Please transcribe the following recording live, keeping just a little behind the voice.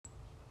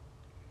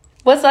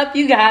What's up,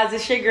 you guys?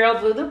 It's your girl,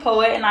 Blue the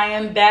Poet, and I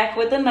am back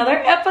with another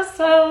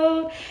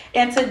episode.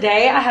 And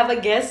today I have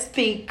a guest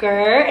speaker,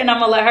 and I'm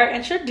going to let her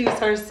introduce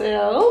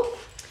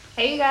herself.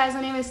 Hey, you guys. My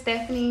name is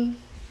Stephanie.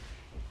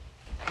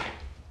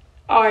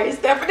 All right,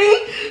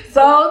 Stephanie.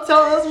 So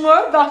tell us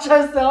more about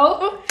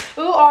yourself.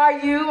 Who are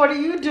you? What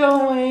are you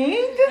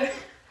doing?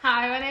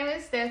 Hi, my name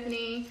is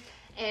Stephanie,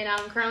 and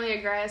I'm currently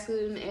a grad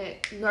student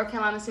at North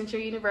Carolina Central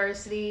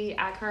University.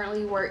 I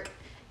currently work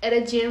at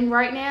a gym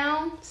right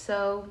now,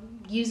 so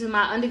using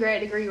my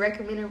undergrad degree,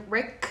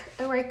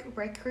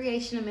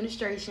 recreation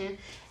administration,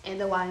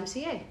 and the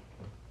YMCA.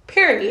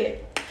 Period.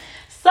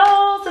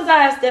 So since I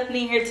have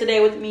Stephanie here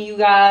today with me, you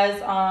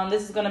guys,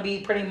 this is going to be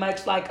pretty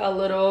much like a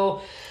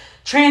little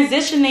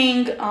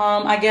transitioning,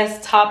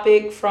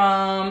 topic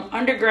from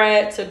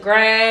undergrad to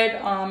grad.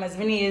 As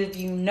many of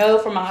you know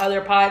from my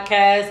other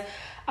podcasts,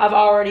 I've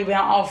already been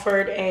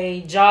offered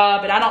a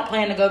job, and I don't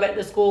plan to go back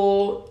to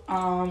school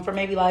for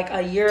maybe like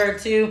a year or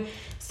two.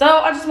 So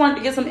I just wanted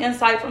to get some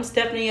insight from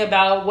Stephanie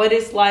about what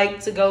it's like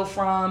to go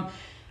from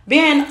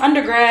being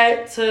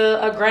undergrad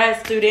to a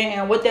grad student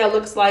and what that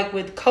looks like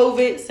with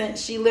COVID,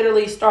 since she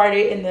literally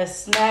started in the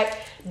smack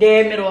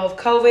dead middle of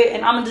COVID.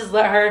 And I'm going to just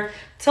let her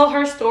tell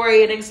her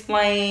story and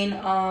explain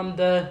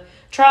the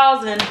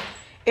trials and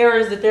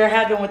errors that they're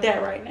having with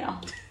that right now.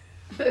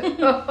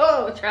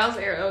 Trials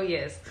and errors. Oh,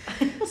 yes.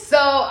 So,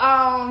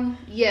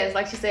 yes,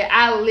 like she said,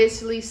 I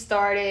literally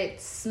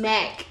started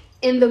smack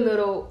in the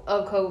middle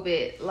of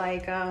COVID.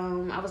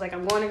 I was like,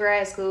 I'm going to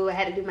grad school. I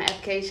had to do my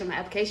application. My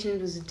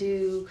application was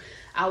due,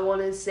 I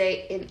want to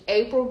say, in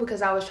April,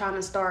 because I was trying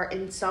to start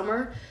in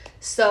summer.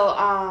 So,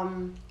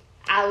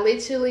 I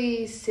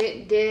literally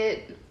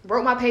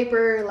wrote my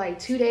paper like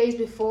 2 days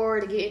before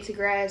to get into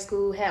grad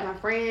school, had my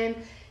friend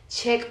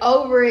check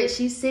over it.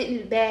 She sent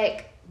it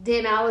back.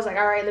 Then I was like,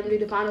 all right, let me do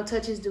the final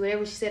touches, do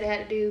whatever she said I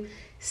had to do.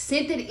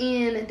 Sent it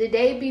in the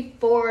day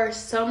before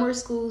summer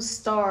school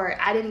start.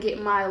 I didn't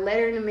get my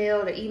letter in the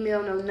mail, the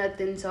email, no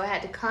nothing. So I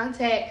had to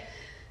contact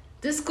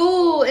the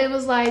school and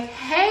was like,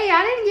 hey,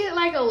 I didn't get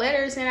like a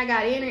letter saying I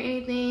got in or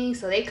anything.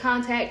 So they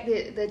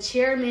contacted the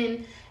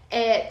chairman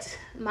at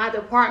my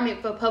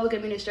department for public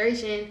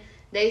administration.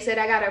 They said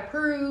I got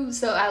approved.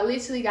 So I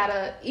literally got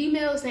an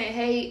email saying,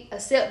 hey,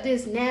 accept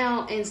this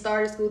now, and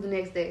started school the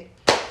next day.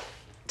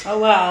 Oh,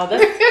 wow.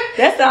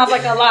 That sounds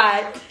like a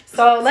lot.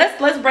 So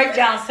let's break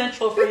down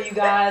Central for you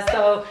guys.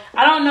 So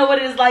I don't know what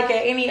it is like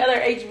at any other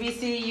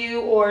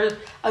HBCU or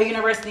a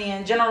university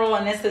in general.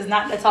 And this is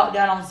not to talk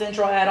down on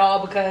Central at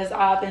all, because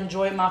I've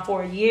enjoyed my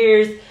 4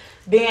 years.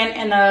 Being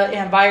in an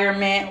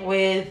environment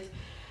with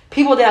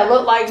people that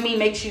look like me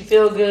makes you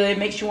feel good,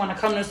 makes you want to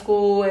come to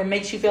school, and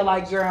makes you feel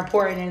like you're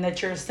important and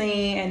that you're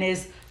seen and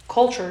is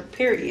cultured,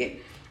 period.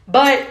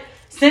 But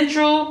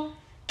Central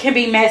can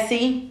be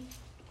messy.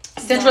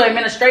 Central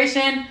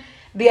administration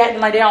be acting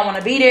like they don't want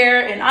to be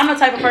there. And I'm the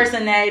type of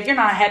person that if you're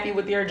not happy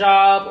with your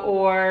job,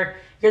 or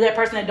you're that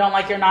person that don't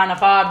like your 9 to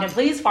 5, then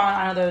please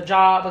find another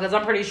job, because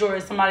I'm pretty sure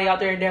there's somebody out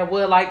there that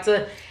would like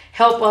to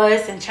help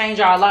us and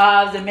change our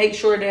lives and make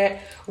sure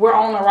that we're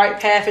on the right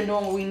path and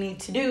doing what we need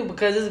to do,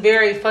 because it's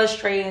very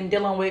frustrating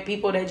dealing with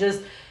people that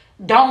just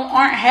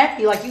aren't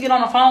happy. Like, you get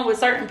on the phone with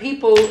certain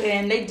people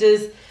and they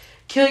just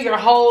kill your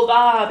whole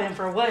vibe. And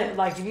for what?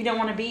 Like, if you don't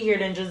want to be here,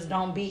 then just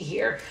don't be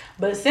here.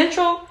 But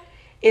Central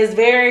is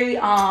very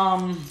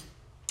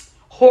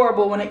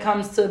horrible when it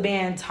comes to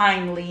being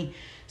timely.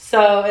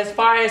 So as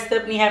far as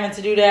Stephanie having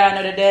to do that, I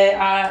know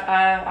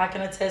that I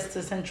can attest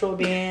to Central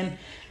being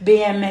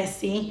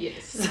messy.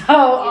 Yes. So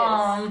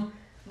yes.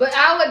 But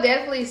I would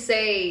definitely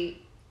say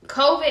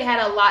COVID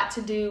had a lot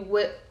to do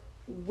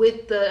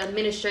with the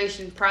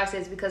administration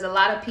process, because a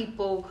lot of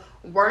people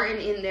weren't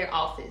in their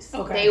office.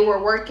 Okay. They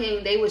were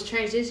working, they was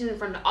transitioning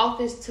from the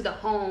office to the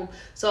home.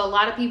 So a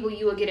lot of people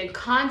you would get in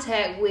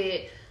contact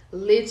with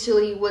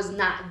literally was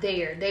not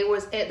there. They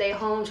was at their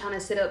home trying to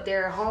set up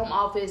their home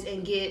office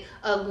and get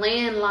a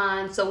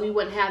landline so we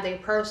wouldn't have their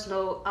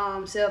personal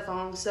cell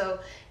phone.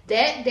 So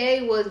that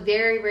day was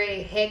very,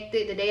 very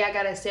hectic, the day I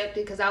got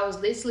accepted, because I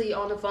was literally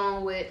on the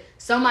phone with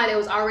somebody that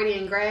was already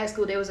in grad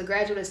school. There was a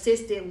graduate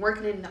assistant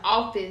working in the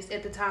office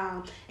at the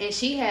time, and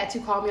she had to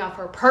call me off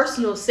her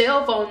personal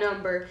cell phone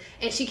number,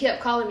 and she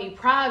kept calling me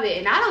private,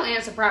 and I don't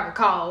answer private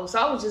calls. So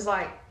I was just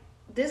like,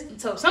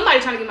 so somebody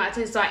trying to get my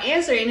attention. So I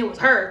answered, and it was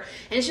her.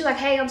 And she's like,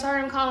 hey, I'm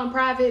sorry I'm calling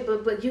private,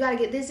 but you got to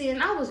get this in.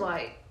 And I was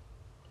like,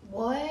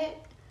 what?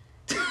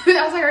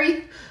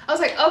 I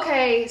was like,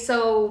 okay.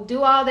 So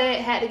do all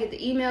that, had to get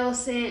the email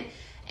sent.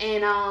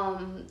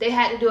 And they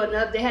had to do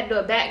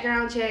a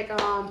background check.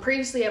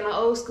 Previously at my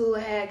old school, I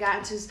had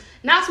gotten to,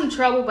 not some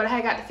trouble, but I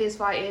had got to fist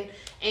fighting.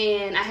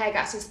 And I had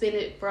got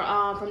suspended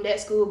from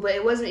that school. But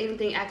it wasn't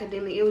anything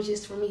academic. It was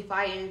just for me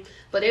fighting.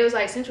 But it was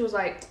like, Central was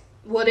like,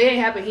 well, they ain't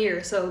happen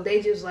here, so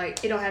they just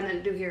like, it don't have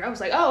nothing to do here. I was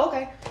like, oh,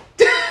 okay.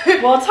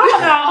 Well, talk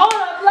about, hold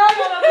up,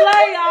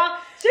 play, y'all.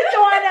 She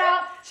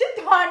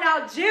throwing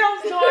out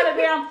gems during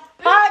the damn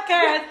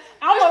podcast.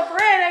 I'm a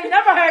friend, ain't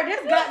never heard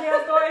this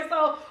goddamn story,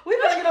 so we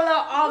better get a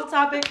little off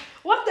topic.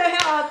 What the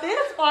hell is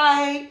this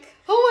fight?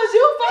 Who was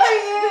you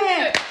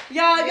fighting?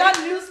 Y'all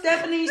I knew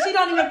Stephanie. She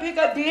don't even pick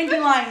up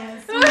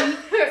dandelions.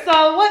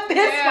 So what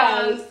fist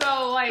fight?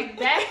 So like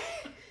that,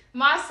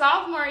 my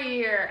sophomore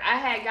year, I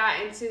had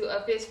got into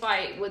a fist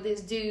fight with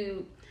this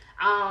dude.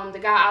 The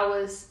guy I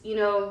was,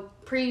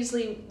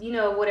 previously,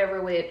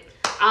 whatever with.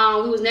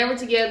 We was never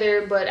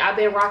together, but I've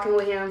been rocking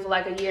with him for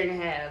like a year and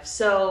a half.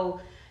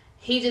 So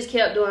he just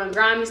kept doing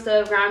grimy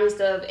stuff,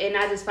 and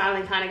I just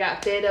finally kind of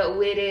got fed up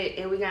with it,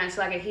 and we got into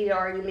like a heated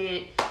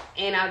argument,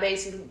 and I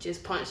basically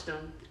just punched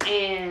him.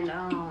 And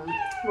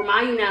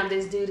remind you now,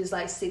 this dude is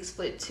like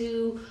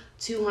 6'2",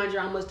 200,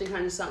 almost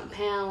 300 something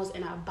pounds,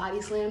 and I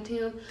body slammed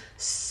him.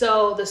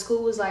 So the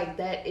school was like,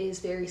 that is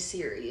very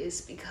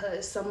serious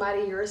because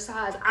somebody your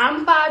size,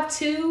 I'm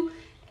 5'2",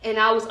 and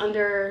I was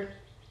under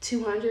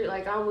 200,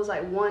 like I was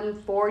like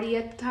 140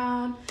 at the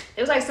time.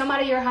 It was like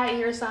somebody your height and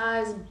your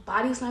size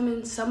body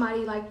slamming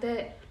somebody like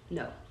that.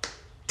 No.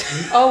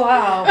 Oh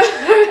wow.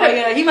 Oh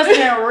yeah, he must have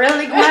been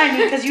really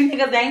grimy because you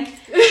niggas ain't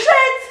shit.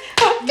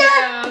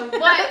 Yeah, but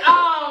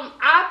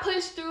I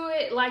pushed through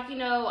it. Like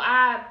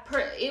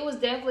it was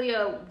definitely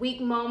a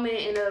weak moment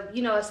and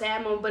a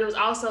sad moment, but it was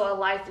also a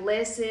life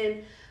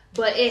lesson.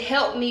 But it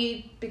helped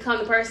me become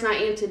the person I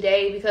am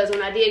today because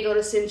when I did go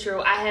to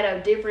Central, I had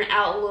a different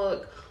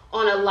outlook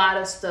on a lot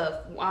of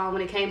stuff.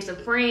 When it came to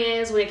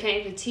friends, when it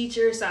came to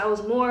teachers, so I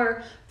was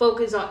more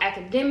focused on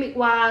academic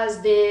wise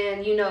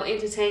than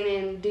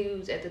entertaining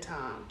dudes at the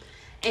time.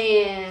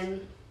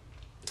 And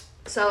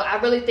so I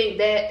really think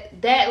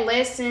that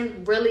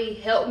lesson really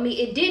helped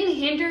me. It didn't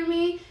hinder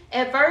me.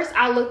 At first,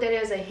 I looked at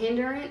it as a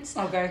hindrance.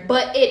 Okay.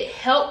 But it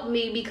helped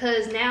me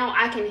because now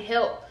I can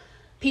help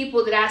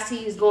people that I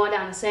see is going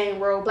down the same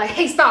road. Like,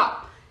 hey,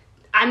 stop.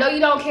 I know you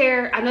don't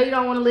care. I know you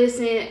don't want to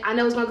listen. I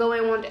know it's going to go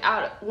in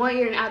one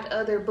ear and out the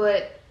other.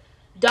 But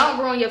don't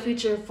ruin your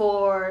future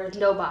for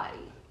nobody.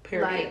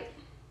 Period. Like,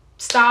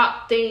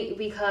 stop, think,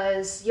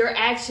 because your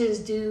actions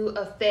do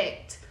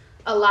affect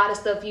a lot of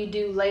stuff you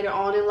do later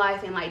on in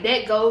life, and like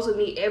that goes with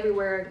me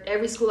everywhere.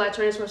 Every school I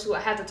transfer to, I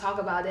have to talk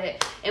about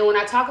that. And when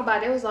I talk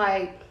about it, it was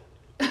like,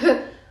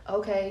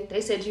 okay,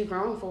 they said you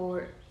grown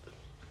for it.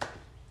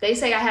 They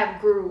say I have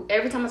grew.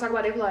 Every time I talk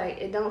about it, they're like,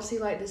 it don't seem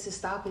like this is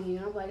stopping you.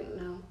 And I'm like,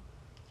 no.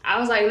 I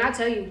was like, and I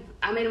tell you,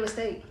 I made a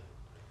mistake,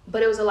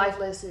 but it was a life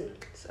lesson.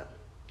 So,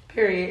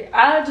 period.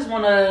 I just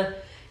want to.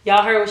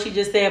 Y'all heard what she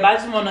just said, but I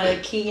just want to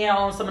key in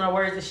on some of the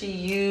words that she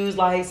used,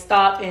 like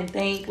stop and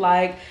think,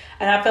 like,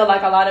 and I feel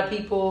like a lot of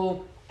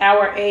people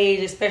our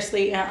age,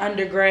 especially in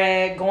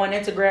undergrad, going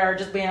into grad, or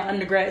just being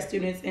undergrad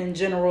students in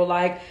general,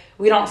 like,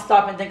 we don't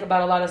stop and think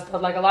about a lot of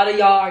stuff. Like, a lot of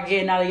y'all are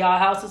getting out of y'all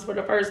houses for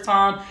the first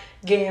time,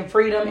 getting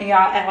freedom, and y'all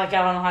act like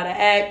y'all don't know how to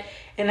act.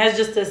 And that's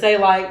just to say,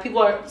 like,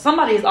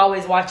 somebody is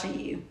always watching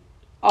you.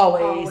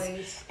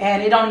 Always.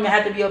 And it don't even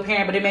have to be a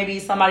parent, but it may be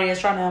somebody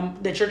that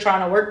you're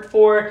trying to work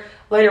for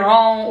later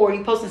on, or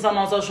you posting something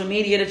on social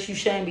media that you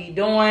shouldn't be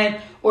doing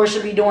or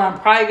should be doing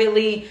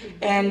privately.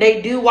 And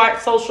they do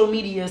watch social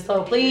media,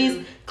 so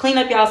please clean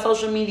up y'all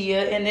social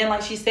media. And then,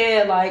 like she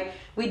said, like,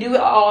 we do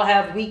all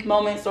have weak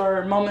moments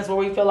or moments where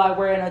we feel like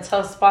we're in a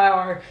tough spot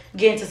or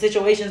get into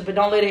situations, but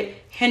don't let it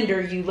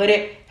hinder you. Let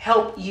it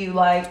help you.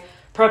 Like,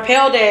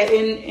 propel that.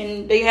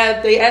 And they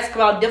ask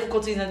about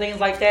difficulties and things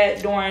like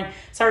that during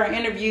certain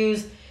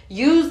interviews.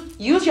 Use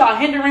y'all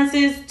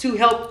hindrances to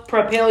help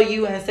propel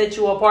you and set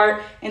you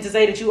apart, and to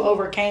say that you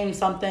overcame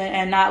something,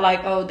 and not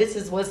like, oh, this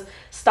is what's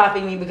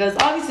stopping me. Because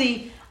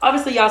obviously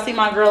y'all see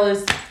my girl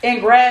is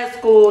in grad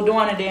school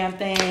doing a damn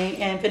thing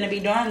and finna be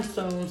done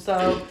soon.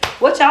 So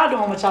what y'all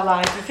doing with y'all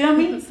lives? You feel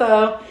me?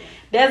 So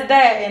that's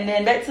that. And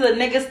then back to the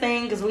niggas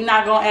thing, because we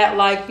not gonna act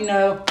like,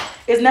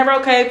 it's never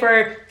okay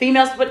for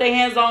females to put their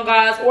hands on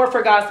guys or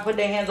for guys to put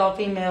their hands on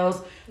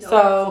females. No.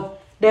 So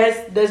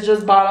that's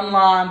just bottom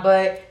line.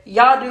 But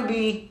y'all do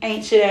be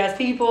ain't shit ass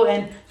people,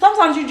 and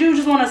sometimes you do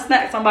just want to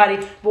smack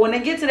somebody. But when they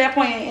get to that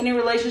point in any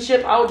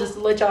relationship, I would just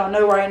let y'all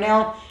know right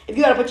now, if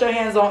you gotta put your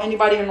hands on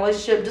anybody in a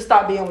relationship, just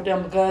stop being with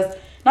them, because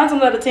 9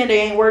 times out of 10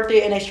 they ain't worth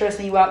it, and they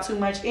stressing you out too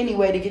much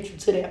anyway to get you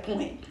to that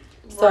point.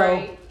 So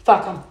right.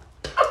 Fuck them.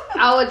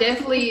 I would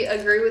definitely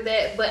agree with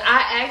that. But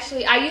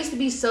I used to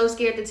be so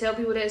scared to tell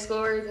people that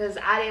story, because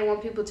I didn't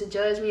want people to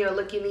judge me or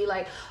look at me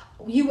like,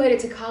 you waited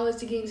to college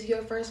to get into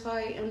your first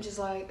fight. I'm just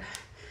like,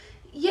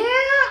 yeah,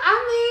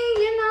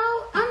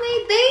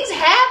 things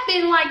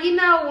happen. Like,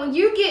 when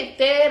you get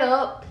fed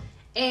up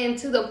and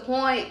to the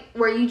point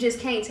where you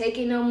just can't take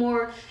it no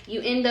more,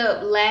 you end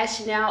up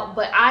lashing out.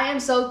 But I am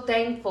so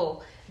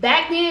thankful.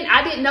 Back then,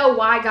 I didn't know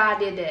why God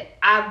did that.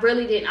 I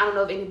really didn't. I don't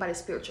know if anybody's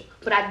spiritual,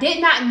 but I did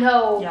not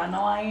know. Y'all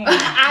know I am.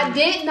 I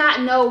did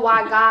not know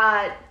why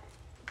God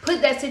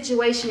put that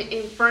situation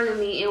in front of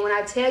me. And when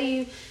I tell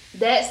you,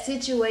 that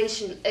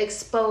situation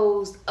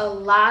exposed a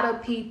lot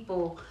of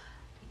people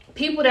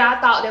that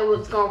I thought that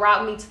was going to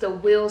rob me to the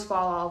wheels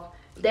fall off.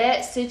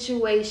 That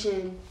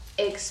situation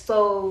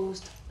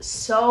exposed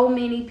so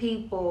many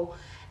people.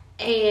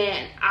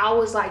 And I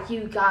was like,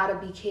 you gotta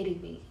be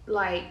kidding me.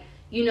 Like,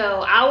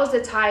 I was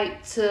the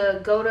type to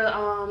go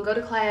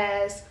to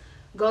class,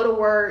 go to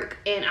work,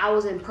 and I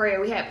was in prayer.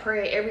 We had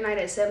prayer every night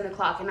at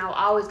 7:00, and I would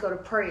always go to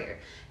prayer.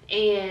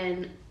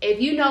 And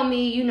if you know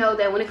me, you know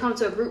that when it comes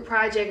to a group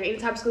project or any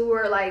type of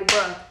schoolwork, like,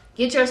 bruh,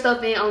 get your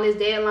stuff in on this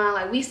deadline.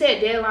 Like, we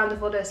set deadlines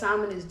before the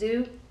assignment is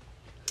due.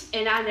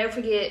 And I never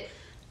forget,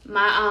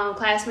 my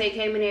classmate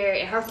came in there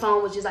and her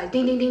phone was just like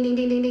ding, ding, ding, ding,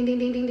 ding, ding, ding, ding,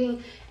 ding, ding,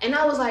 ding. And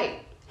I was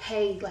like,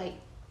 hey, like,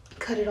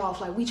 cut it off.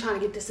 Like, we trying to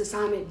get this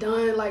assignment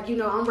done. Like, you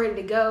know, I'm ready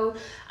to go.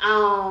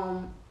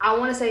 I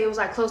want to say it was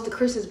like close to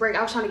Christmas break.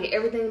 I was trying to get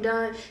everything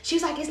done. She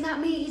was like, it's not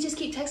me. He just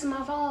keep texting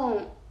my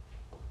phone.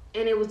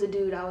 And it was the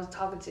dude I was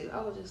talking to.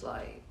 I was just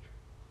like,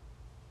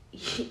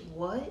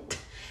 what?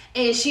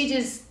 And she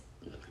just,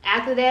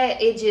 after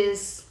that, it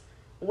just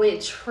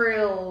went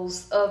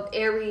trails of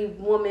every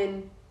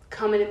woman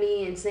coming to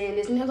me and saying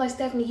this. And they was like,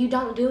 Stephanie, you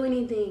don't do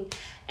anything.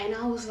 And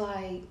I was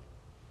like,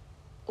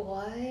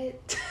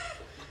 what?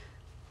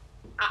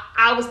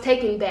 I was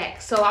taken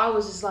back. So I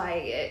was just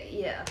like,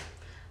 yeah.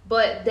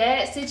 But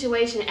that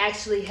situation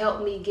actually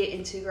helped me get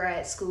into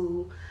grad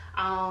school.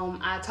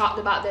 I talked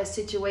about that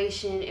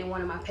situation in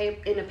one of my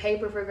in the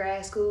paper for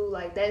grad school.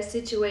 Like, that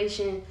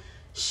situation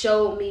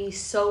showed me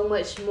so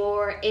much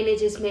more, and it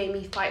just made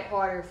me fight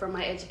harder for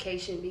my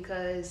education,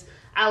 because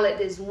I let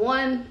this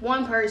one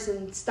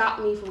person stop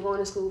me from going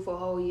to school for a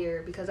whole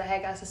year because I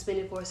had got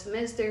suspended for a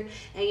semester.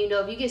 And you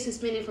know, if you get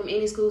suspended from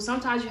any school,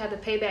 sometimes you have to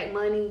pay back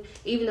money,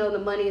 even though the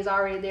money is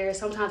already there.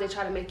 Sometimes they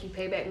try to make you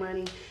pay back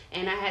money,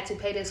 and I had to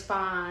pay this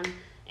fine,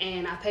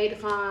 and I paid the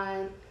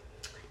fine,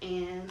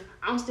 and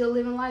I'm still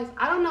living life.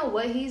 I don't know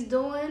what he's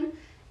doing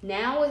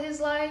now with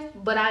his life,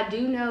 but I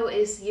do know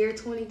it's year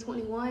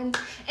 2021, and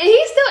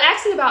he's still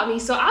asking about me,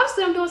 so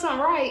obviously I'm doing something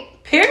right.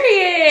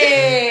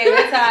 Period.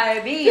 That's how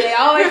it be. They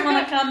always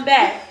want to come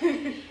back.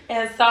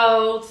 And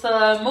so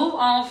to move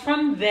on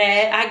from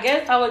that, I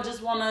guess I would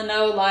just want to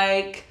know,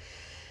 like,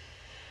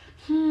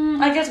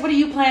 I guess, what do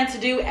you plan to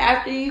do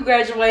after you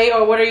graduate,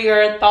 or what are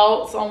your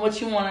thoughts on what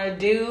you want to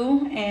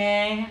do?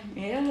 And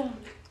yeah.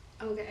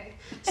 Okay.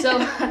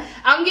 So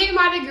I'm getting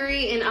my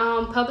degree in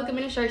public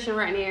administration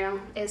right now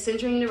at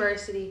Central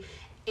University,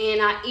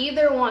 and I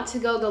either want to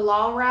go the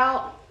law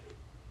route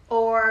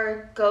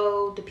or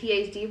go the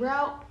PhD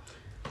route.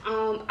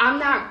 I'm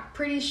not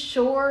pretty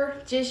sure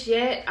just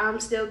yet. I'm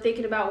still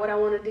thinking about what I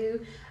want to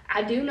do.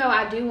 I do know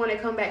I do want to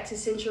come back to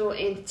Central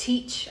and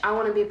teach. I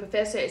want to be a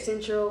professor at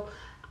Central,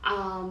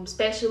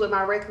 especially with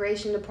my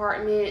recreation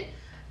department,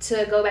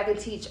 to go back and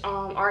teach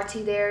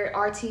RT there.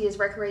 RT is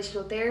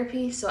recreational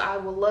therapy, so I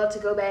would love to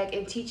go back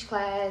and teach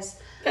class.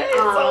 That's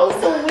so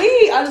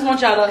sweet. I just want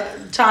y'all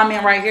to chime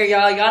in right here,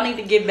 y'all. Y'all need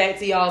to get back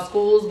to y'all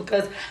schools,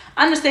 because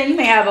I understand you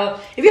may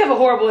have if you have a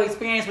horrible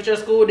experience with your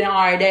school, then all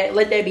right,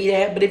 let that be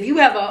that. But if you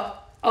have a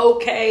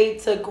okay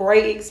to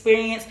great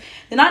experience,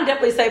 then I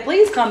definitely say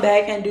please come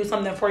back and do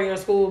something for your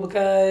school,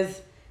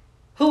 because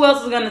who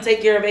else is going to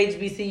take care of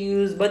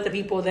HBCUs but the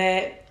people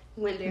that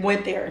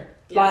went there?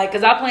 Yeah. Like,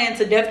 because I plan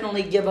to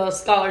definitely give a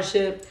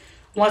scholarship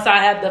once I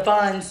have the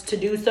funds to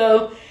do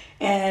so.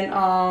 And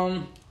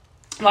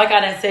like I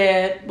done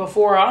said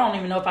before, I don't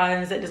even know if I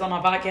done said this on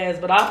my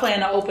podcast, but I plan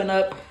to open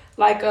up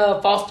like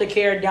a foster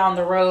care down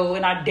the road.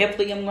 And I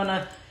definitely am going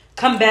to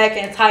come back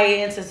and tie it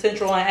into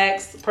Central and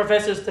ask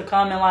professors to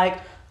come and like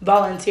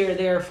volunteer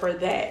there for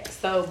that.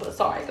 So, but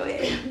sorry, go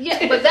ahead.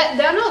 Yeah, but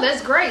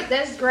that's great.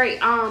 That's great.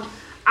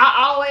 I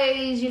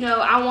always,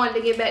 I wanted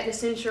to get back to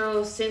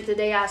Central since the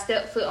day I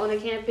stepped foot on the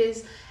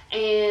campus.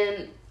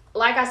 And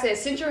like I said,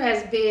 Central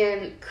has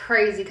been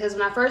crazy, because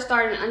when I first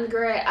started in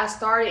undergrad,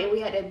 and we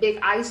had that big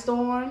ice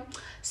storm.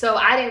 So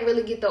I didn't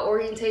really get the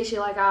orientation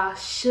like I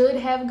should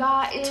have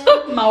gotten.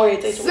 My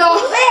orientation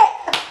was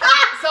lit.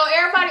 So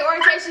everybody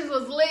orientations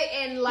was lit,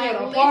 and like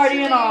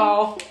party and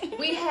all.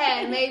 We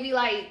had maybe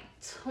like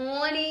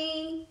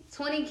 20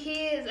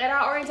 kids at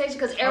our orientation,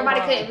 because everybody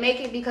couldn't make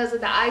it because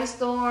of the ice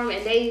storm,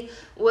 and they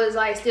was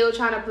like still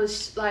trying to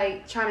push,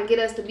 like trying to get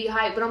us to be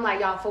hyped. But I'm like,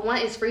 y'all, for one,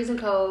 it's freezing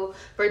cold.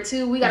 For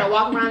two, we gotta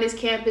walk around this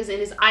campus and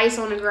there's ice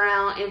on the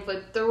ground. And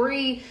for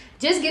three,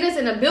 just get us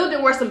in a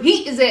building where some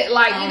heat is at,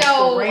 like,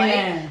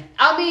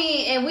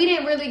 and we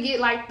didn't really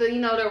get like the,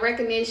 the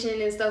recognition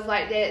and stuff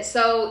like that.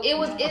 So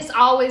it's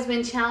always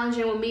been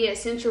challenging with me at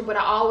Central, but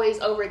I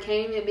always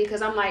overcame it,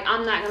 because I'm like,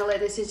 I'm not gonna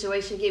let this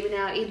situation get me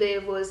down. Either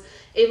if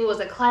it was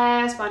a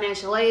class,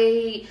 financial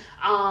aid,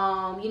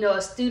 a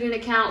student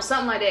account,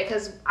 something like that.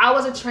 Because I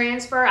was a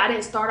transfer. I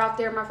didn't start off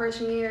there my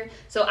freshman year,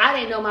 so I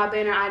didn't know my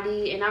banner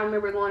ID. And I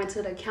remember going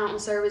into the accounting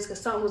service because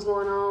something was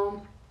going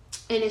on.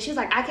 And then she was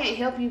like, I can't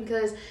help you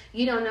because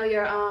you don't know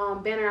your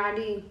banner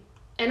ID.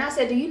 And I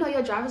said, do you know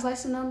your driver's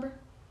license number?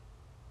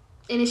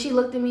 And then she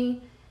looked at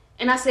me,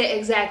 and I said,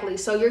 exactly.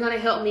 So you're going to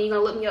help me. You're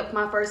going to look me up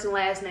my first and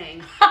last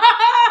name.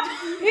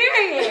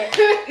 Period.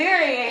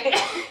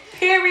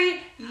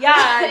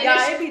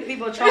 Yeah, it be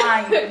people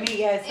trying for me.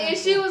 Yes. And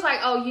she was like,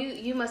 oh,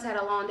 you must have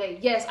had a long day.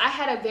 Yes, I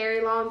had a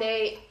very long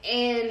day.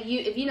 And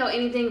if you know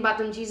anything about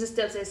them Jesus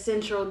steps at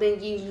Central,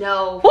 then you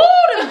know. Woo,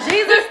 them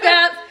Jesus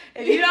steps.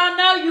 If you don't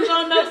know, you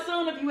gonna know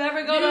soon. If you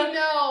ever go to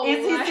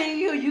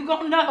NCCU, you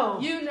gonna know.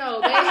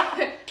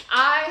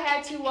 I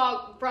had to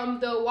walk from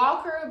the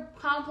Walker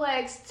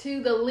complex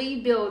to the Lee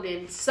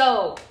building.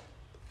 So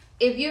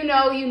If you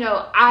know, you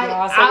know. I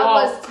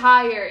was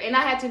tired, and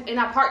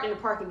I parked in the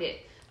parking deck.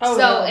 Oh,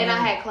 I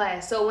had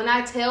class. So when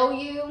I tell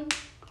you,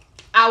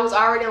 I was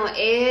already on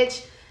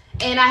edge,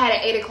 and I had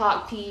an 8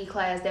 o'clock PE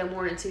class that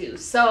morning too.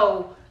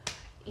 So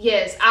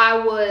yes, I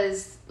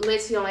was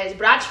literally on edge.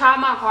 But I tried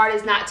my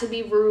hardest not to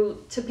be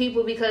rude to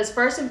people because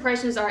first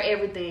impressions are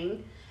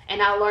everything, and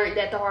I learned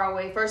that the hard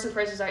way. First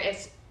impressions are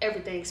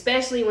everything,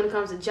 especially when it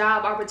comes to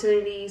job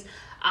opportunities.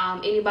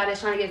 Anybody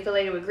that's trying to get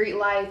affiliated with Greek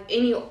Life,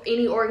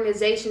 any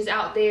organizations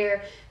out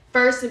there,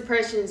 first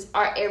impressions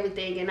are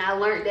everything. And I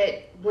learned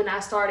that when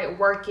I started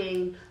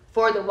working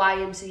for the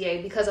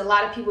YMCA, because a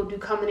lot of people do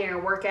come in there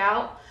and work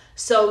out.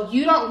 So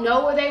you don't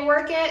know where they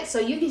work at. So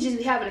you can just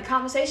be having a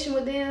conversation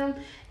with them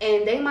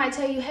and they might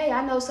tell you, hey,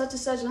 I know such and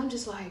such. And I'm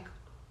just like,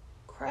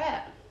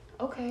 crap.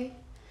 Okay.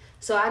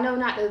 So I know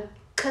not to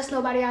cuss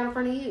nobody out in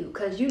front of you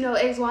because you know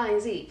X, Y,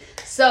 and Z.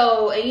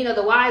 So, and you know,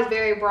 the Y is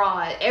very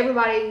broad.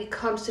 Everybody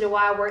comes to the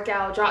Y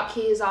workout, drop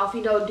kids off,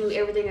 you know, do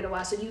everything at the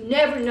Y. So you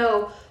never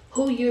know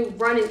who you're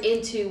running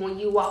into when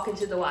you walk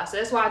into the Y. So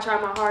that's why I try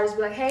my hardest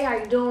to be like, hey, how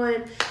you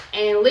doing?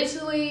 And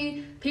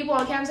literally, people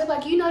on campus, they're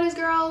like, you know this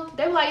girl?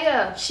 They're like,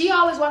 yeah. She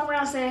always walk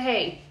around saying,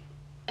 hey,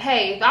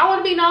 if I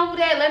want to be known for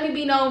that, let me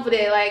be known for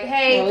that. Like,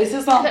 hey, well, it's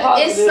something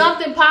positive. It's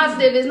something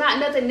positive. It's not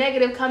nothing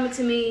negative coming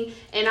to me.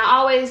 And I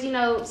always, you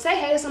know, say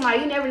hey to somebody.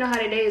 You never know how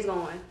their day is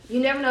going.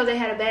 You never know they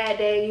had a bad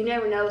day. You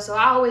never know. So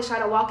I always try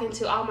to walk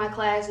into all my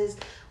classes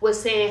with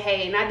saying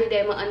hey. And I did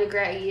that in my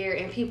undergrad year.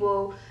 And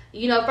people,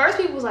 you know, first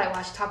people was like,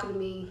 why she talking to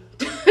me?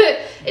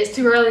 It's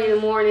too early in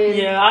the morning.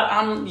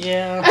 Yeah,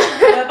 yeah.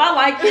 If I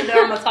like you, then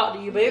I'm gonna talk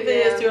to you. But if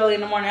it is too early in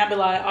the morning, I'll be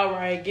like, all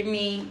right, give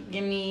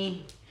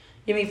me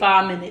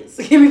 5 minutes.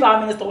 Give me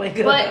 5 minutes to wake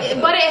up.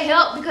 But it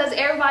helped because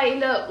everybody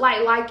ended up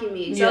liking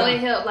me. So it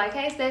helped. Like,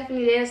 hey,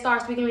 Stephanie, they'll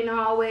start speaking to me in the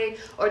hallway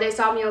or they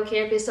saw me on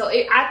campus. So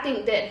I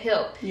think that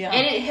helped. Yeah.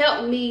 And it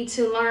helped me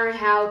to learn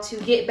how to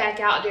get back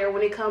out there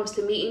when it comes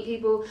to meeting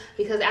people.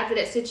 Because after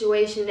that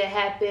situation that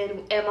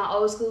happened at my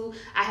old school,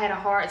 I had a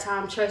hard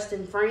time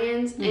trusting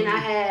friends. Mm-hmm. And I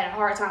had a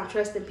hard time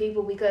trusting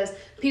people because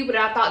people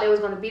that I thought they was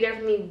going to be there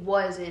for me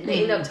wasn't.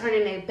 They ended up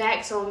turning their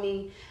backs on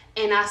me.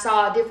 And I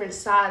saw a different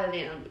side of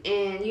them.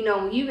 And, you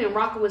know, when you've been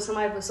rocking with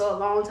somebody for so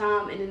long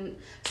time and then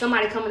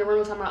somebody come in the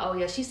room talking about, oh,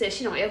 yeah, she said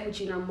she don't F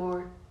with you no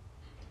more.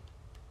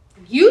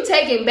 You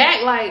taking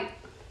back, like...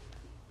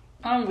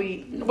 I'm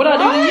weak. What I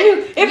do to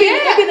you? It'd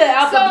be the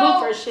out the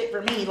blue first shit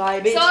for me.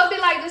 Like, bitch. So it'd be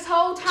like this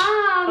whole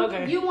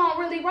time, you weren't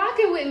really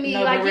rocking with me.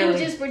 No, like, you were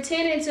just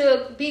pretending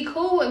to be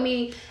cool with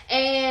me.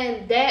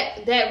 And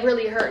that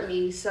really hurt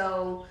me.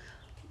 So,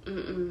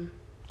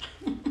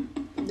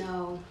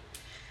 no.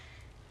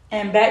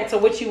 And back to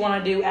what you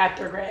want to do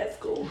after grad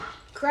school.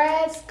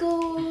 Grad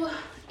school,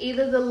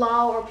 either the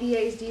law or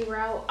PhD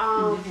route.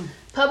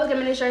 Public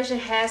administration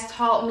has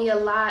taught me a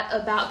lot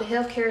about the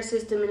healthcare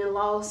system and the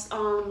law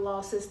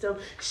system.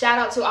 Shout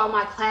out to all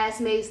my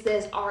classmates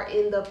that are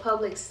in the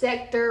public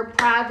sector,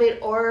 private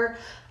or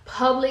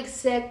public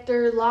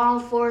sector, law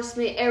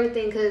enforcement,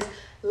 everything. Because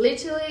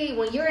literally,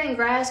 when you're in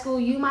grad school,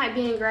 you might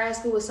be in grad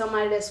school with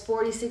somebody that's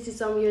 40, 60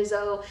 some years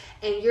old,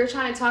 and you're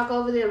trying to talk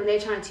over them and they're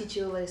trying to teach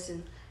you a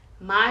lesson.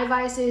 My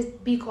advice is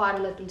be quiet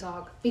and let them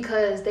talk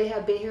because they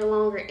have been here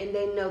longer and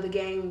they know the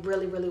game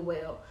really, really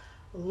well.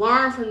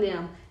 Learn from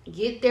them.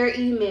 Get their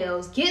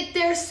emails. Get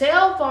their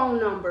cell phone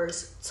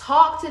numbers.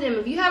 Talk to them.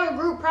 If you have a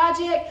group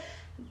project,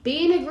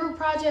 be in a group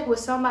project with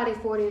somebody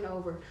 40 and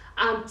over.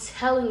 I'm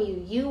telling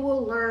you, you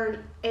will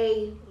learn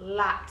a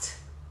lot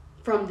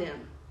from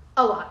them.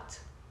 A lot.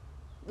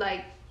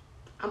 Like,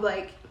 I'm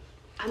like...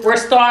 We're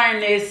starring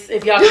this,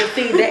 if y'all can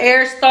see, the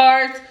air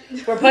stars.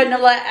 We're putting a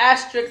little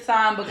asterisk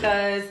sign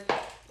because,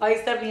 like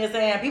Stephanie is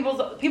saying, people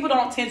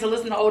don't tend to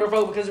listen to older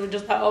folk because we're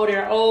just like, oh,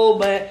 they're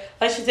old. But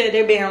like she said,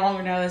 they've been here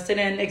longer than us and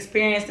then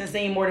experienced and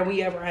seen more than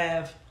we ever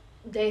have.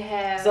 They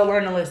have. So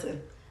learn to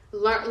listen.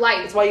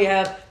 That's why you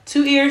have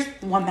 2 ears,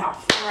 1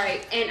 mouth.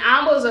 Right. And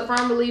I was a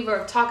firm believer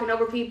of talking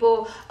over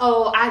people.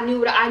 Oh, I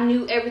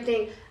knew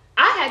everything.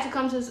 I had to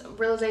come to this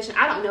realization.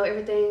 I don't know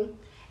everything.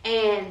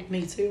 And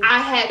me too. I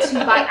had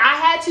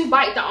to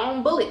bite my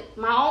own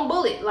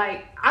bullet.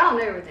 Like, I don't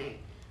know everything.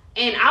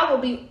 And I will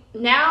be,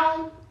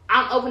 now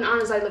I'm open and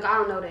honest, like, look, I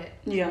don't know that.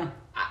 Yeah.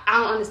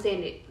 I don't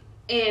understand it.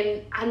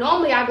 And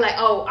I'd be like,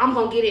 oh, I'm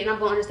going to get it and I'm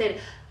going to understand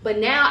it. But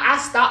now I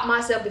stop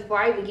myself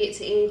before I even get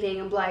to anything.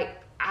 I'm like,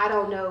 I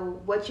don't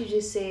know what you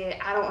just said.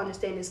 I don't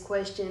understand this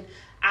question.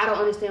 I don't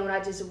understand what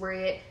I just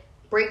read.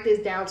 Break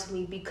this down to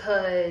me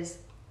because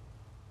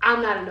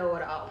I'm not a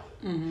know-it-all.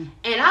 Mm-hmm.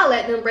 And I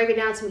let them break it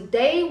down to me.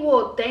 They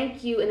will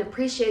thank you and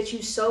appreciate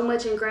you so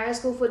much in grad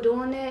school for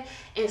doing that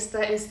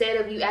instead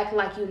of you acting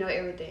like you know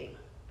everything.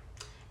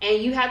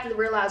 And you have to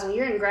realize when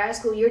you're in grad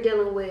school, you're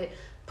dealing with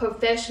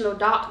professional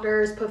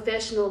doctors,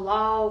 professional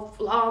law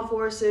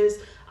enforcers,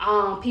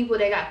 people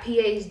that got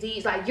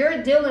PhDs. Like,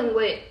 you're dealing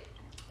with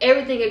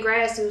everything in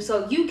grad school.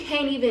 So you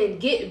can't even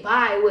get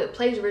by with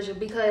plagiarism,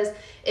 because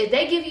if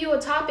they give you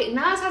a topic, 9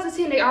 times out of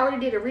 10 they already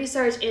did a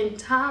research, and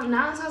 9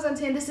 times out of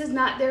 10 this is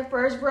not their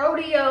first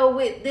rodeo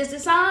with this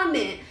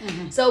assignment.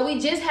 So we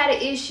just had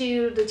an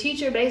issue. The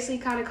teacher basically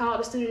kind of called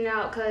the student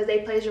out because they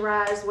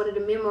plagiarized one of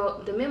the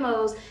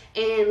memos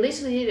and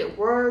literally did it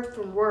word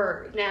from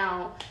word.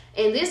 Now,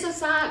 in this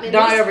assignment,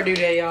 don't ever do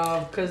that,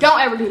 y'all. Don't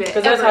ever do that,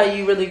 because that's how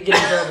you really get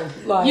in trouble.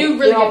 Like, you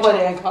really don't put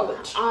it in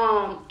college.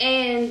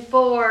 And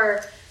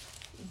for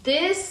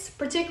this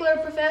particular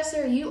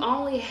professor, you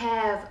only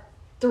have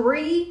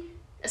 3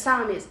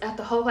 assignments at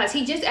the whole class.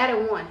 He just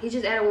added one. He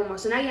just added one more.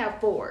 So now you have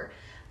 4.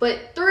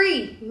 But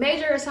 3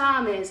 major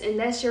assignments, and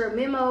that's your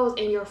memos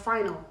and your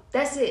final.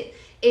 That's it.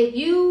 If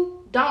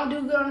you don't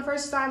do good on the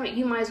first assignment,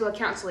 you might as well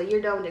cancel it.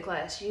 You're done with the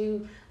class.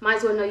 You might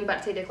as well know you're about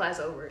to take the class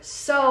over.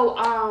 So,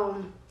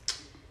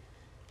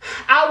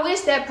 I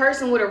wish that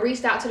person would have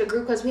reached out to the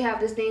group, because we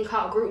have this thing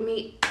called group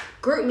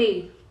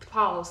meet.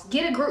 Pause.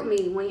 Get a group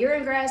meeting. When you're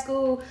in grad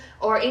school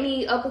or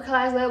any upper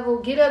class level,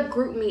 get a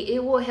group meet.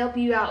 It will help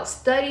you out.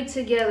 Study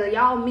together.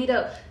 Y'all meet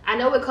up. I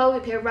know with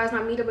COVID, everybody's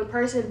not meet up in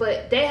person,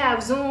 but they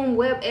have Zoom,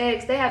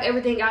 WebEx. They have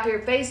everything out here.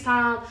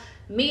 FaceTime,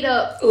 meet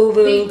up,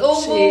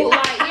 Ubu.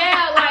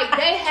 Like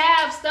they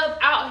have stuff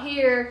out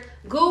here.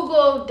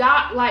 Google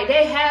Doc, like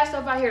they have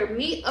stuff out here.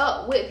 Meet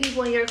up with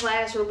people in your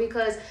classroom,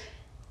 because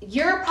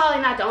you're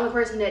probably not the only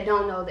person that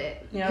don't know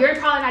that. Yep. You're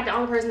probably not the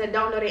only person that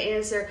don't know the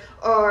answer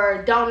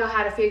or don't know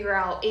how to figure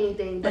out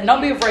anything. And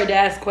don't be afraid to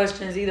ask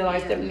questions either,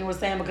 like Stephanie was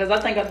saying, because I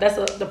think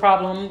that's the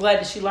problem. I'm glad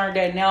that she learned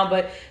that now,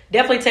 but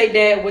definitely take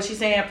that, what she's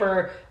saying,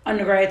 for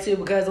undergrad too,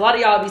 because a lot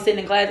of y'all be sitting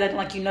in class acting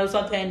like you know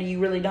something and you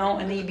really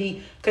don't, and then you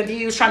be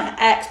confused trying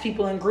to ask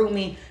people in group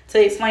me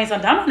to explain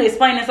something. I'm not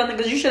explaining something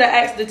because you should have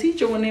asked the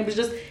teacher when they was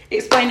just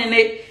explaining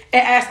it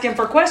and asking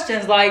for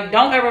questions. Like,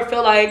 don't ever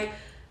feel like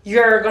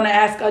you're going to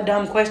ask a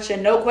dumb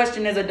question. No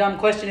question is a dumb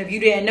question. If you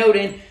didn't know,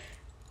 then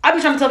I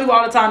be trying to tell people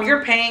all the time,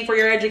 you're paying for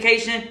your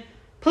education.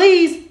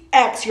 Please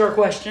ask your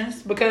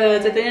questions,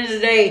 because at the end of the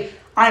day,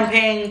 I'm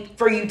paying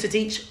for you to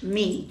teach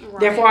me. Right.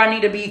 Therefore, I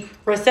need to be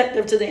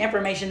receptive to the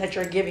information that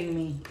you're giving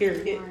me,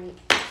 period.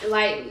 Right.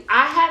 Like,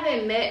 I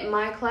haven't met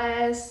my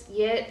class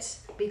yet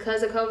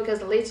because of COVID,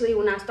 because literally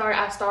when I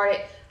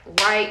started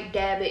right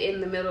dab it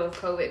in the middle of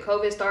COVID.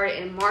 COVID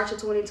started in March of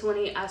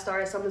 2020. I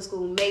started summer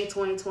school May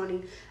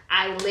 2020.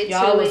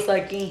 Y'all was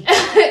lucky.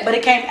 But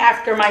it came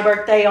after my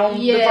birthday on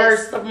the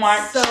 1st of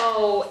March.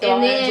 So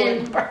and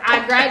then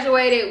I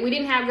graduated. We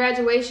didn't have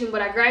graduation,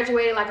 but I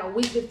graduated like a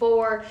week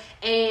before,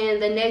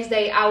 and the next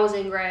day I was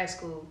in grad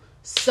school.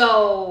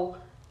 So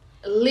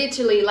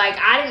literally, like,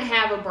 I didn't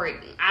have a break.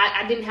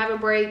 I didn't have a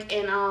break,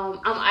 and I'm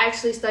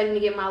actually studying to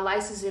get my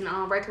license in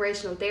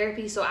recreational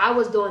therapy. So I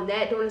was doing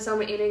that during the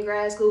summer and in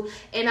grad school,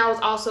 and I was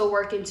also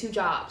working 2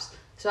 jobs.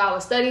 So I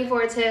was studying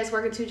for a test,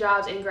 working 2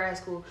 jobs in grad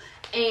school.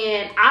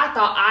 And I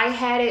thought I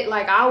had it,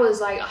 like, I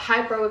was like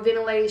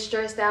hyperventilated,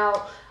 stressed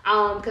out,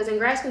 because in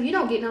grad school you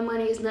don't get no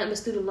money. It's nothing but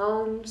student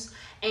loans,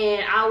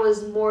 and I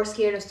was more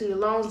scared of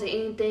student loans than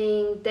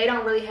anything. They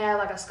don't really have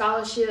like a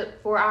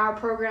scholarship for our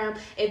program.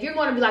 If you're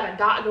going to be like a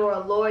doctor or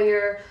a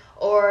lawyer,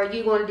 or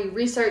you're going to do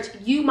research,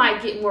 you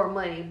might get more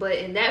money. But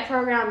in that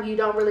program, you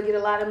don't really get a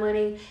lot of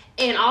money.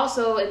 And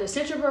also in the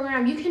central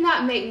program, you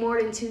cannot make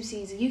more than 2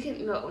 C's. You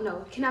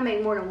cannot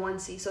make more than 1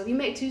 C. So if you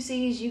make 2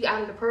 C's, you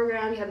out of the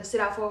program, you have to sit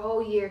out for a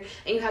whole year,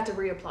 and you have to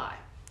reapply.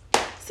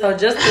 So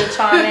just to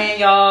chime in,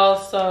 y'all,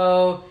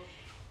 so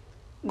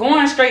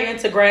going straight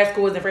into grad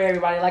school isn't for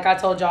everybody. Like I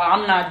told y'all,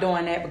 I'm not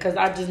doing that because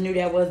I just knew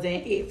that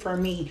wasn't it for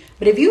me.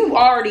 But if you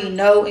already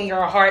know in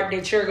your heart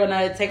that you're going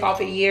to take off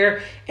a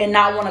year and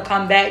not want to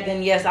come back,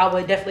 then yes, I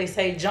would definitely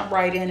say jump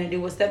right in and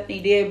do what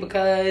Stephanie did,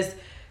 because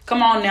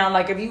come on now,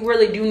 like, if you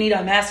really do need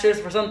a master's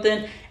for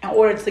something in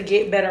order to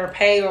get better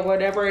pay or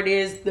whatever it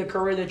is, the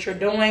career that you're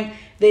doing,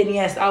 then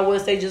yes, I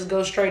would say just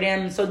go straight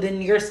in. So then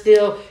you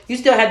still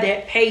have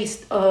that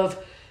pace of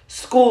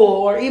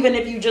school, or even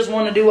if you just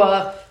want to do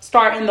a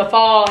start in the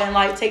fall and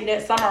like take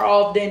that summer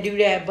off, then do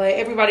that. But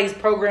everybody's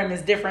program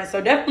is different,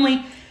 so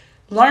definitely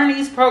learn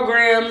these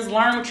programs,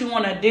 learn what you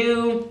want to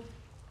do.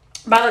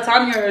 By the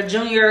time you're a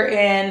junior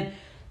in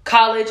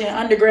college and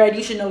undergrad,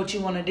 you should know what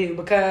you want to do,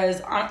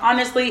 because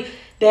honestly,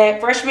 that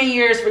freshman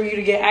year is for you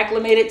to get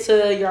acclimated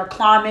to your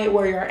climate,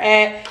 where you're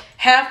at.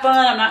 Have fun.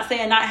 I'm not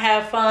saying not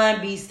have fun.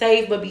 Be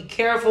safe, but be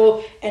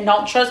careful, and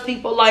don't trust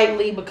people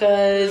lightly,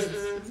 because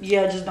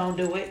just don't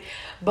do it.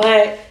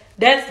 But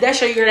that's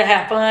your year to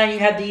have fun. You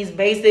have these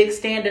basic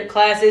standard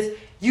classes.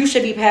 You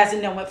should be passing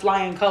them with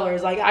flying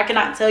colors. Like, I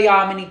cannot tell y'all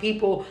how many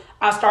people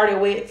I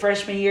started with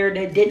freshman year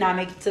that did not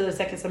make it to the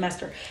second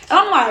semester. And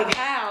I'm like,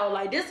 how?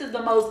 Like, this is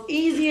the most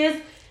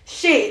easiest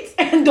shit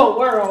in the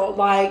world.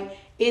 Like,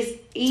 it's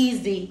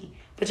easy.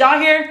 But y'all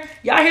hear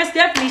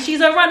Stephanie,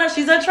 she's a runner,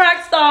 she's a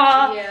track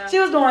star. Yeah. She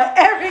was doing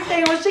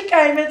everything when she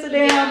came into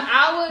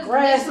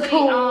grad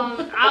school.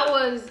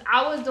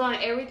 I was doing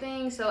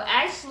everything. So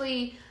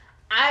actually,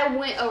 I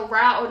went a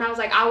route when I was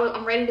like,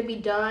 I'm ready to be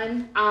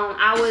done.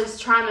 I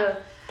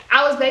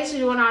I was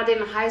basically doing all I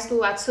did in high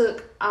school. I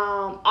took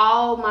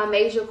all my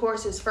major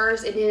courses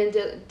first and then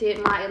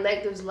did my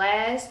electives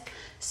last.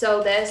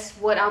 So that's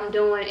what I'm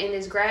doing in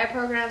this grad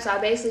program. So I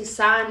basically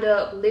signed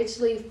up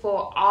literally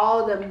for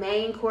all the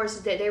main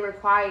courses that they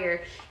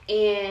require.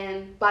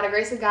 And by the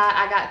grace of God,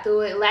 I got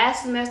through it.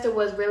 Last semester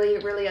was really,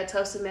 really a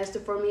tough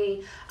semester for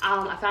me.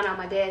 I found out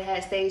my dad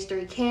had stage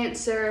 3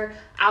 cancer.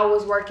 I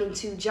was working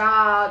 2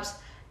 jobs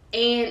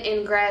and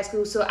in grad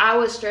school, so I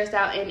was stressed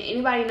out. And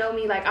anybody know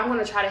me, like, I'm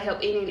going to try to help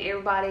any and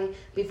everybody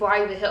before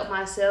I even help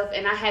myself.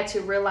 And I had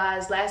to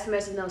realize last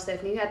semester, no,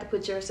 Stephanie, you have to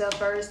put yourself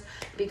first,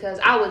 because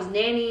I was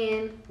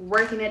nannying,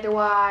 working at the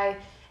Y,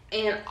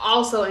 and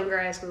also in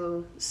grad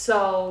school.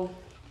 So,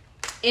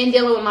 and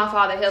dealing with my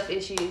father's health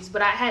issues.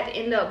 But I had to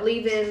end up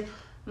leaving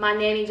my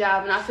nanny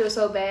job, and I feel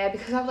so bad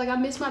because I was like, I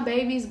miss my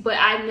babies, but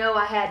I know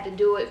I had to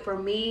do it for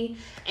me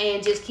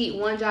and just keep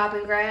one job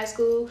in grad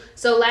school.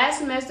 So last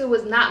semester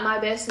was not my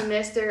best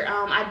semester.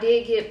 I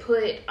did get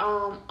put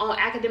on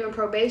academic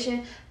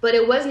probation, but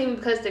it wasn't even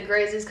because of the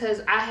grades. It's because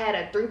I had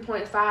a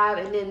 3.5,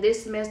 and then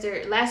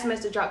last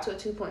semester dropped to a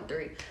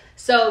 2.3.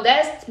 So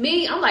that's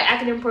me. I'm like,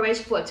 academic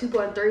probation for a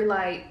 2.3.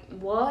 Like,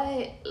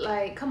 what?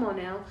 Like, come on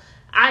now.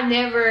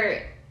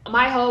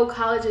 My whole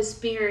college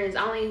experience,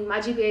 my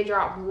GPA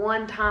dropped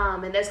one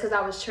time, and that's because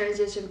I was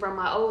transitioning from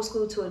my old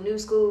school to a new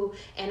school,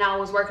 and I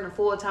was working a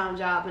full-time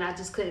job, and I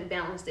just couldn't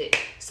balance it.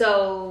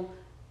 So,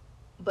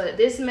 but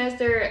this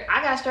semester,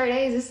 I got straight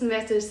A's this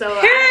semester, so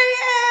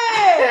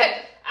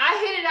I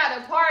hit it out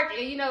of the park.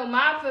 And,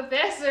 my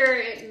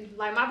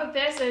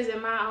professors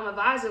and my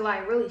advisor,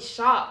 like, really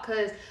shocked,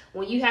 because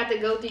when you have to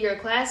go through your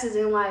classes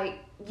and, like,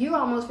 you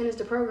almost finished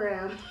the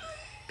program.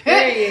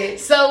 Period.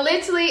 So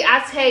literally, I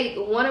have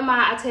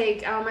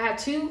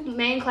 2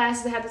 main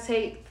classes I have to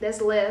take that's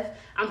left.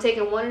 I'm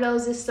taking one of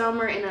those this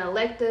summer in an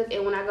elective,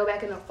 and when I go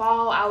back in the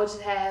fall, I would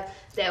just have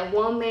that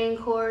 1 main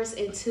course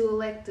and 2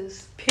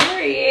 electives.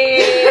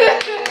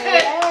 Period. So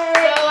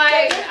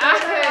like,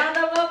 round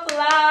of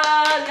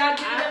applause. Y'all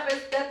give it up for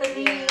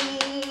Stephanie.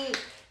 Yeah.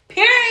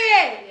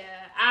 Period.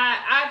 Yeah,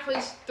 I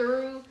pushed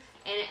through.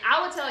 And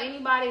I would tell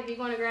anybody, if you're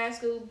going to grad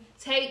school,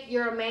 take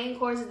your main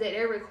courses that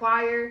they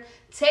require.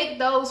 Take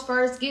those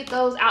first. Get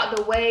those out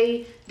the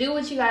way. Do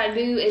what you got to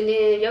do. And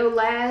then your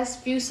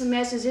last few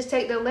semesters, just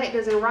take the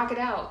electives and rock it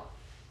out.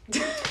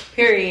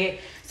 Period.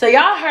 So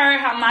y'all heard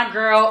how my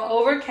girl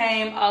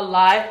overcame a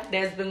lot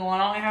that's been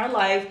going on in her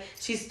life.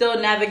 She's still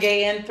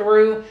navigating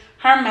through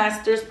her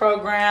master's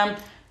program,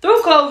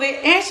 through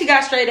COVID, and she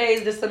got straight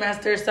A's this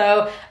semester.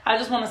 So I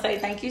just want to say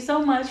thank you so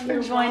much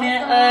for joining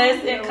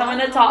us and coming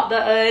to talk to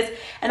us.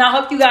 And I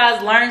hope you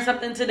guys learned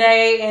something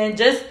today, and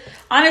just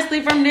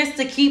honestly from this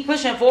to keep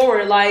pushing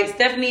forward. Like,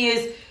 Stephanie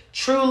is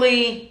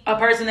truly a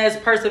person that's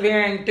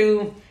persevering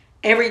through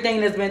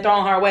everything that's been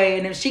thrown her way.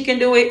 And if she can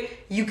do it,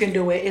 you can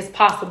do it. It's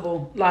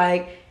possible.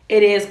 Like,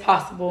 it is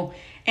possible.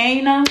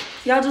 And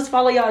y'all just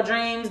follow y'all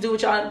dreams, do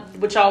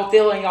what y'all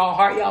feel in y'all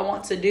heart y'all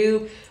want to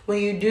do.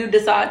 When you do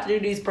decide to do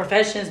these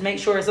professions, make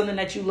sure it's something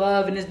that you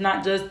love and it's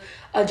not just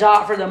a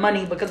job for the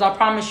money, because I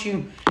promise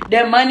you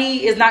that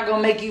money is not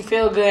going to make you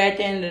feel good at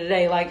the end of the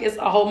day. Like, it's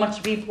a whole bunch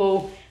of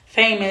people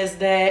famous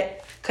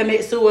that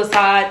commit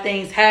suicide.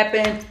 Things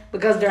happen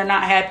because they're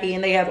not happy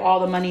and they have all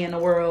the money in the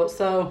world.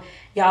 So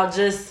y'all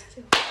just,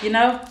 I'm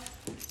going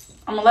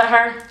to let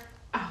her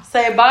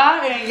say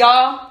bye, and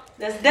y'all,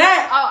 that's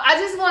that. Oh, I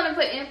just want to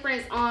put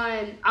inference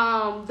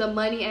on the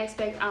money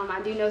aspect.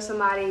 I do know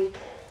somebody,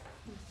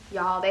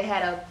 y'all, they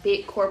had a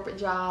big corporate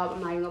job. I'm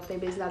not even going to put their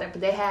business out there,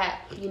 but they had,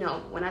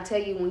 when I tell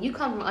you, when you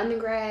come from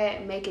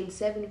undergrad making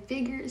 7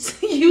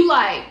 figures, you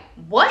like,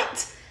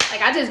 what?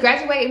 Like, I just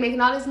graduated making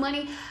all this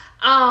money.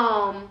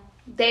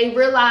 They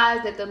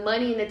realized that the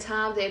money and the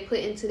time they put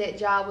into that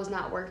job was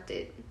not worth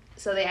it.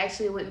 So they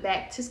actually went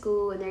back to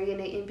school, and they're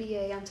getting an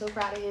MBA. I'm so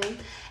proud of him.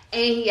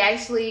 And he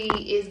actually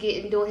is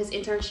doing his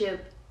internship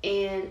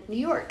in New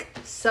York.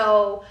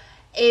 So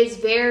it's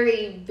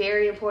very,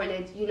 very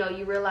important that,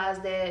 you realize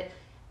that.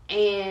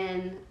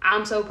 And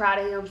I'm so proud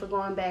of him for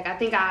going back. I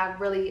think I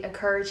really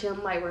encourage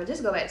him, like, well,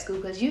 just go back to school,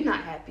 because you're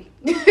not happy.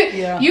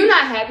 Yeah. You're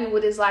not happy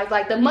with his life.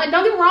 Like, the money,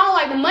 don't get me wrong,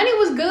 like, the money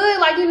was good.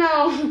 Like,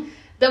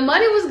 the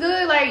money was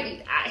good.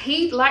 Like,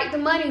 he liked the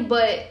money,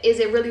 but is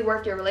it really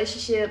worth your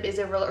relationship? Is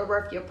it really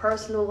worth your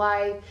personal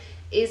life?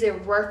 Is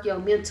it worth your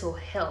mental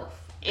health?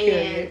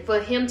 And for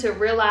him to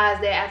realize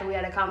that after we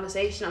had a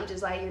conversation, I'm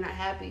just like, you're not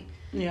happy.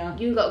 Yeah.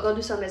 You go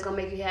do something that's going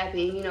to make you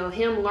happy. And,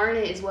 him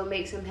learning is what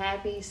makes him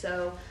happy.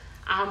 So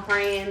I'm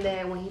praying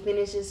that when he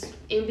finishes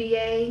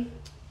MBA,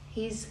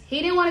 he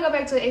didn't want to go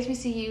back to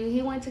HBCU.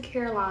 He went to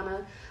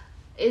Carolina.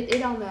 It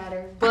don't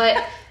matter.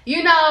 But,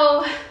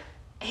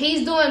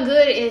 he's doing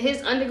good in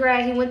his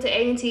undergrad. He went to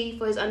A&T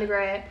for his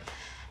undergrad.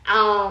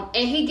 And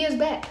he gives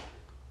back.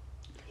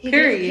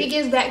 He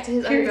gives back to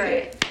his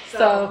undergrad.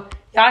 So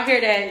y'all hear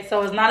that?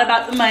 So it's not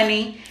about the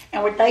money.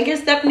 And we're thanking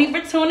Stephanie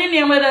for tuning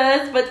in with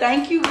us. But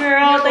thank you,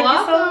 girl. Thank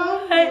you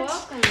so much. You're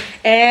welcome.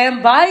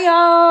 And bye,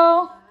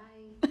 y'all.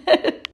 Bye.